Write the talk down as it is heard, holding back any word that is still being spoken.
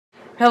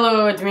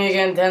Hello, it's me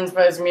again, 10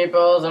 Spicy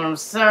Meatballs, and I'm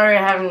sorry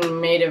I haven't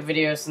made a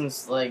video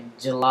since, like,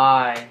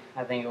 July,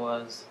 I think it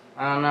was.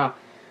 I don't know.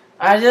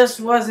 I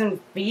just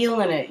wasn't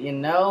feeling it, you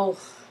know?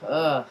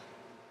 Ugh.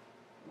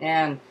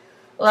 And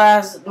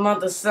last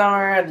month of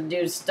summer, I had to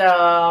do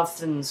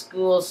stuff, and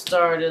school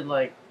started,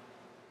 like,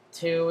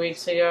 2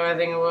 weeks ago, I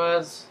think it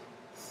was.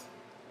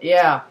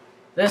 Yeah.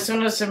 This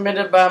one was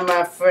submitted by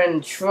my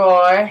friend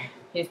Troy.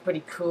 He's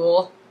pretty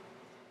cool.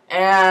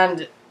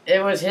 And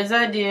it was his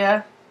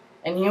idea.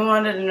 And he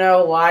wanted to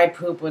know why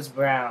poop was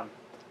brown.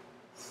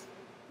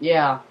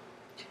 Yeah.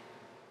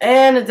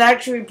 And it's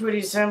actually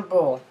pretty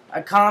simple.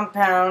 A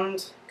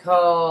compound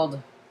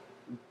called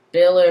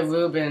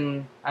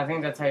bilirubin, I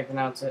think that's how you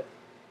pronounce it,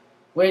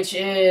 which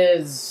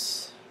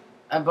is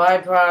a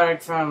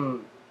byproduct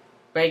from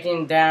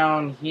breaking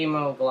down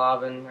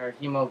hemoglobin.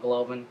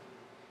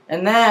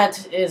 And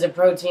that is a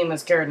protein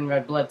that's carried in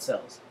red blood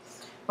cells.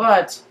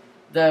 But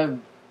the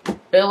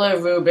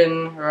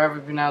bilirubin, or however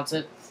you pronounce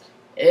it,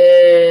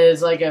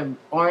 is like a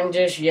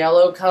orangish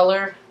yellow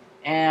color,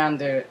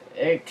 and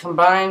it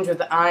combines with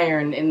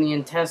iron in the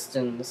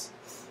intestines,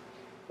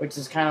 which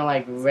is kind of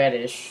like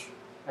reddish,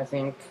 I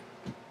think.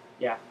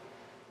 Yeah.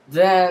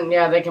 Then,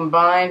 yeah, they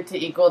combine to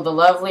equal the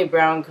lovely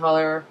brown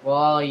color we're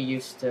all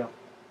used to.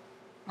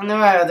 And there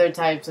are other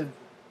types of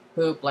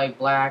poop, like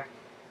black,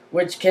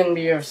 which can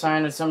be a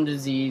sign of some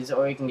disease,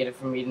 or you can get it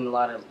from eating a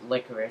lot of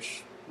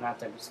licorice, and that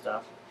type of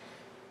stuff.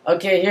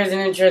 Okay, here's an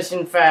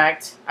interesting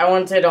fact. I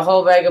once ate a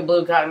whole bag of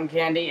blue cotton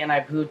candy, and I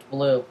pooped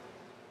blue.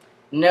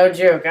 No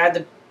joke.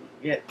 I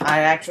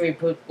actually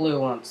pooped blue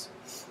once.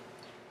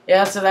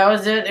 Yeah, so that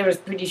was it. It was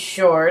pretty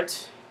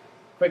short.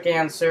 Quick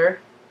answer.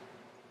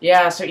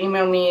 Yeah, so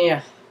email me.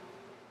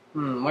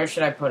 Where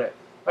should I put it?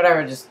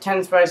 Whatever, just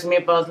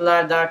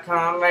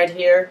 10spicymeatballslive.com right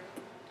here.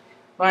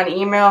 Come on,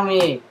 email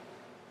me.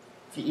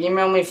 If you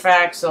email me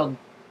facts, I'll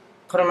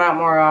put them out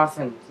more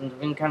often, since I've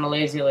been kind of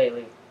lazy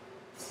lately.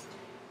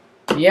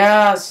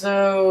 Yeah,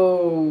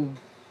 so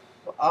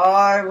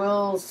I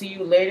will see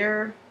you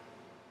later.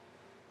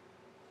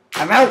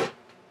 I'm out.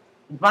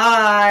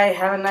 Bye.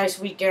 Have a nice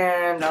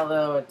weekend,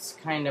 although it's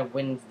kind of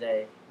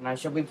Wednesday, and I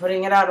shall be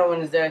putting it out on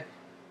Wednesday.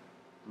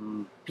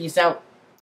 Peace out.